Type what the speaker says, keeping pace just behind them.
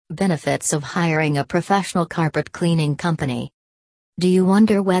Benefits of hiring a professional carpet cleaning company. Do you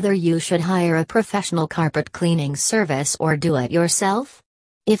wonder whether you should hire a professional carpet cleaning service or do it yourself?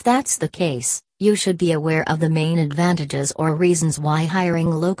 If that's the case, you should be aware of the main advantages or reasons why hiring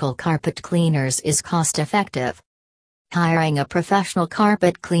local carpet cleaners is cost-effective. Hiring a professional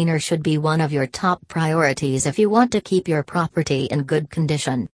carpet cleaner should be one of your top priorities if you want to keep your property in good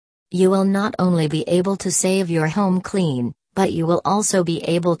condition. You will not only be able to save your home clean, but you will also be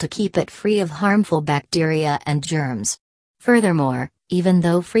able to keep it free of harmful bacteria and germs. Furthermore, even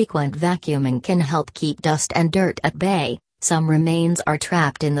though frequent vacuuming can help keep dust and dirt at bay, some remains are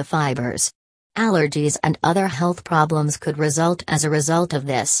trapped in the fibers. Allergies and other health problems could result as a result of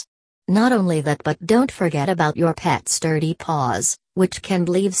this. Not only that, but don't forget about your pet's dirty paws, which can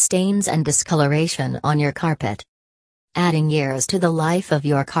leave stains and discoloration on your carpet. Adding years to the life of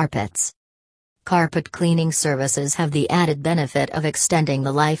your carpets. Carpet cleaning services have the added benefit of extending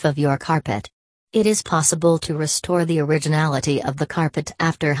the life of your carpet. It is possible to restore the originality of the carpet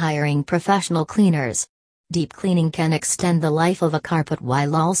after hiring professional cleaners. Deep cleaning can extend the life of a carpet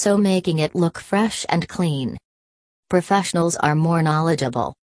while also making it look fresh and clean. Professionals are more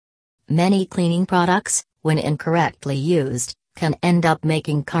knowledgeable. Many cleaning products, when incorrectly used, can end up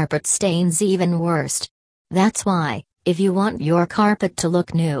making carpet stains even worse. That's why, if you want your carpet to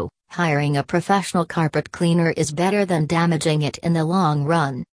look new, hiring a professional carpet cleaner is better than damaging it in the long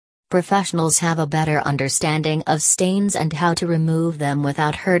run. Professionals have a better understanding of stains and how to remove them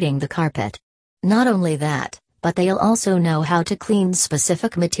without hurting the carpet. Not only that, but they'll also know how to clean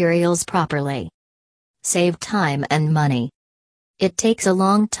specific materials properly. Save time and money. It takes a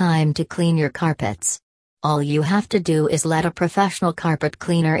long time to clean your carpets. All you have to do is let a professional carpet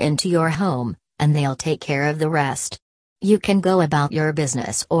cleaner into your home, and they'll take care of the rest. You can go about your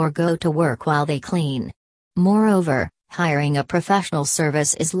business or go to work while they clean. Moreover, hiring a professional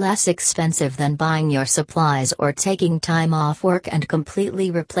service is less expensive than buying your supplies or taking time off work and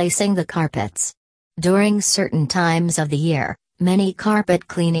completely replacing the carpets. During certain times of the year, many carpet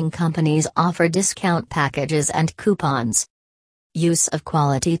cleaning companies offer discount packages and coupons. Use of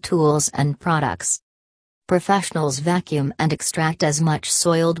quality tools and products. Professionals vacuum and extract as much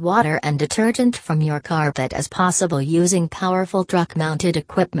soiled water and detergent from your carpet as possible using powerful truck-mounted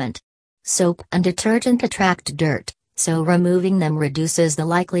equipment. Soap and detergent attract dirt, so removing them reduces the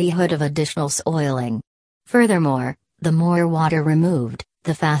likelihood of additional soiling. Furthermore, the more water removed,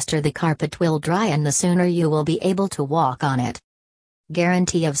 the faster the carpet will dry and the sooner you will be able to walk on it.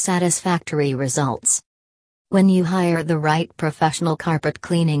 Guarantee of satisfactory results. When you hire the right professional carpet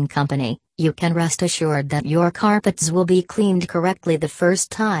cleaning company, you can rest assured that your carpets will be cleaned correctly the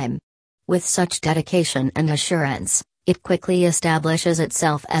first time. With such dedication and assurance, it quickly establishes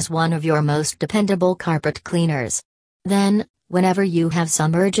itself as one of your most dependable carpet cleaners. Then, whenever you have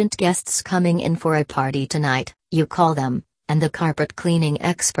some urgent guests coming in for a party tonight, you call them, and the carpet cleaning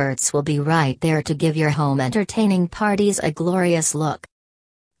experts will be right there to give your home entertaining parties a glorious look.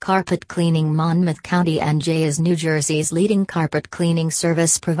 Carpet Cleaning Monmouth County NJ is New Jersey's leading carpet cleaning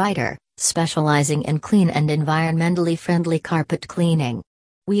service provider, specializing in clean and environmentally friendly carpet cleaning.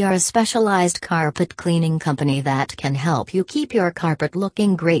 We are a specialized carpet cleaning company that can help you keep your carpet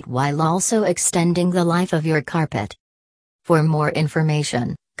looking great while also extending the life of your carpet. For more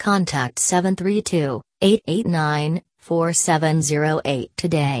information, contact 732-889-4708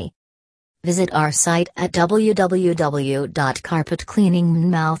 today. Visit our site at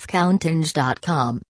www.carpetcleaningmonmouthcounty.com.